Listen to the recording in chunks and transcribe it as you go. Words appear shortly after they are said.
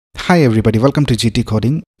Hi everybody, welcome to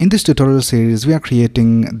GTCoding. In this tutorial series, we are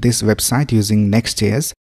creating this website using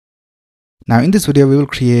Next.JS. Now in this video, we will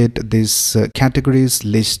create this categories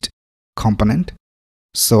list component.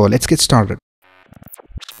 So let's get started.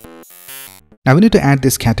 Now we need to add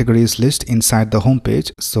this categories list inside the home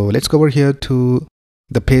page. So let's go over here to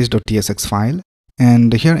the page.tsx file.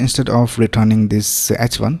 And here, instead of returning this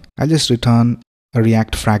h1, I'll just return a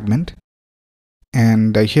React fragment.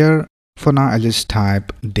 And here, for now, I'll just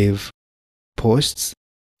type div posts.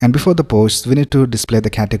 And before the posts, we need to display the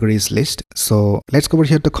categories list. So let's go over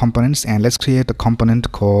here to components and let's create a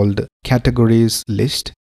component called categories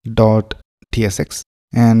list.tsx.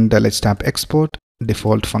 And let's type export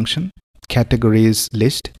default function categories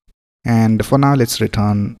list. And for now, let's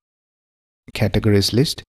return categories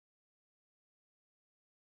list.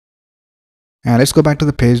 And let's go back to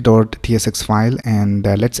the page.tsx file and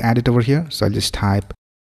let's add it over here. So I'll just type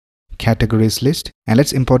categories list and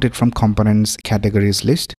let's import it from components categories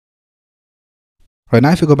list. Right now,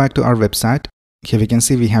 if you go back to our website, here we can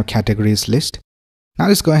see we have categories list. Now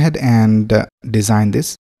let's go ahead and design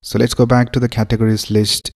this. So let's go back to the categories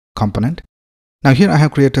list component. Now here I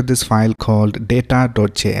have created this file called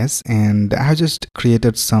data.js and I have just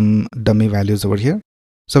created some dummy values over here.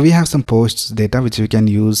 So we have some posts data which we can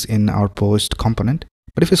use in our post component.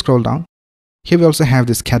 But if you scroll down, here we also have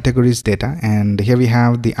this categories data, and here we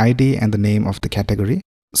have the ID and the name of the category.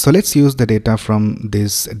 So let's use the data from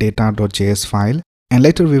this data.js file, and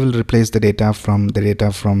later we will replace the data from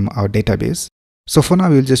our database. So for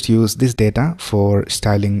now, we'll just use this data for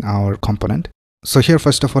styling our component. So here,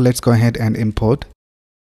 first of all, let's go ahead and import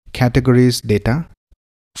categories data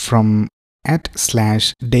from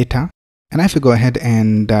 @/data. And if you go ahead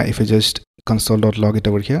and if you just console.log it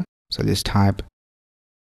over here, so just type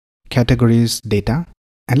categories data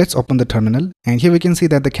and let's open the terminal, and here we can see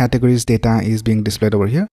that the categories data is being displayed over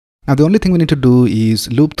here. Now the only thing we need to do is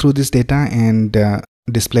loop through this data and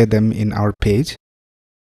display them in our page.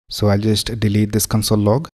 So I'll just delete this console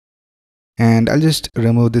log and I'll just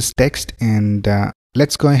remove this text, and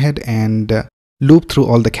let's go ahead and loop through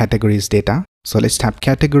all the categories data. So let's type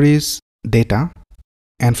categories data,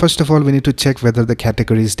 and first of all we need to check whether the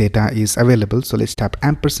categories data is available. So let's type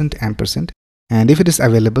 &&. And if it is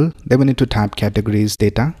available, then we need to type categories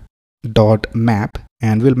data dot map,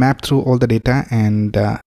 and we'll map through all the data, and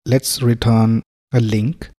let's return a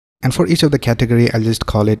link. And for each of the category, I'll just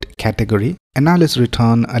call it category. And now let's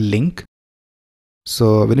return a link.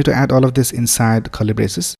 So we need to add all of this inside curly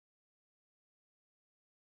braces.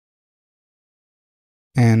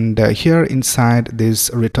 And here inside this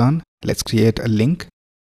return, let's create a link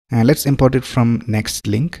and let's import it from next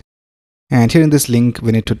link. And here in this link,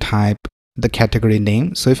 we need to type the category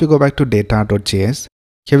name. So if you go back to data.js,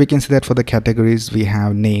 here we can see that for the categories we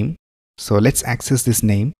have name. So let's access this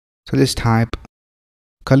name. So let's type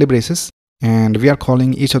curly braces and we are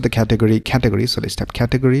calling each of the category. So let's type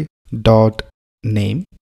category dot name,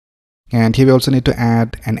 and here we also need to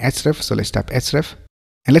add an href. So let's type href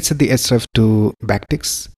and let's set the href to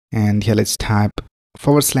backticks, and here let's type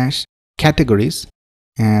 / categories,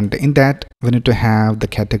 and in that we need to have the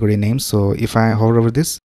category name. So if I hover over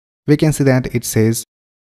this, we can see that it says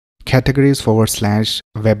categories /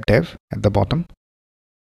 web dev at the bottom.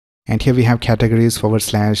 And here we have categories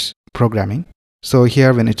 / programming. So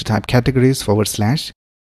here we need to type categories /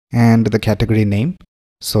 and the category name.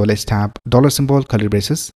 So let's type $ curly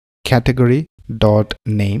braces category dot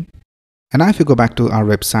name. And now if you go back to our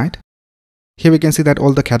website, here we can see that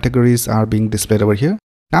all the categories are being displayed over here.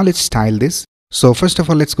 Now let's style this. So first of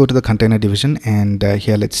all, let's go to the container division, and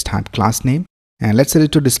here let's type class name. And let's set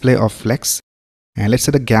it to display of flex, and let's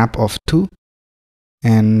set a gap of 2,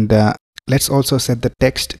 and let's also set the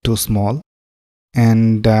text to small.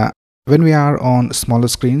 And when we are on smaller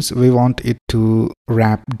screens, we want it to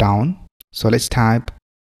wrap down. So let's type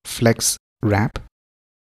flex wrap.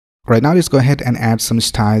 Right now, let's go ahead and add some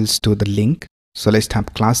styles to the link. So let's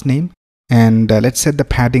type class name, and let's set the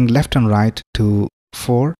padding left and right to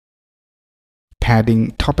 4,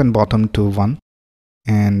 padding top and bottom to 1,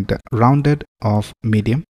 and rounded of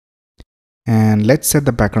medium. And let's set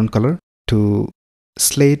the background color to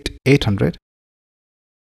slate 800,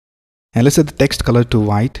 and let's set the text color to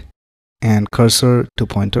white and cursor to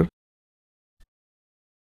pointer.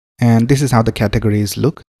 And this is how the categories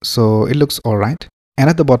look. So it looks all right. And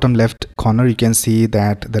at the bottom left corner, you can see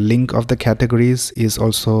that the link of the categories is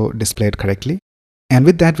also displayed correctly. And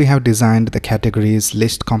with that, we have designed the categories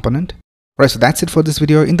list component. Right, so that's it for this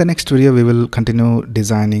video. In the next video, we will continue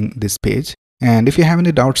designing this page. And if you have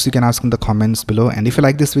any doubts, you can ask in the comments below. And if you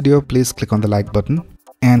like this video, please click on the like button.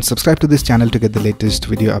 and subscribe to this channel to get the latest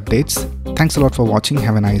video updates. Thanks a lot for watching.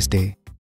 Have a nice day.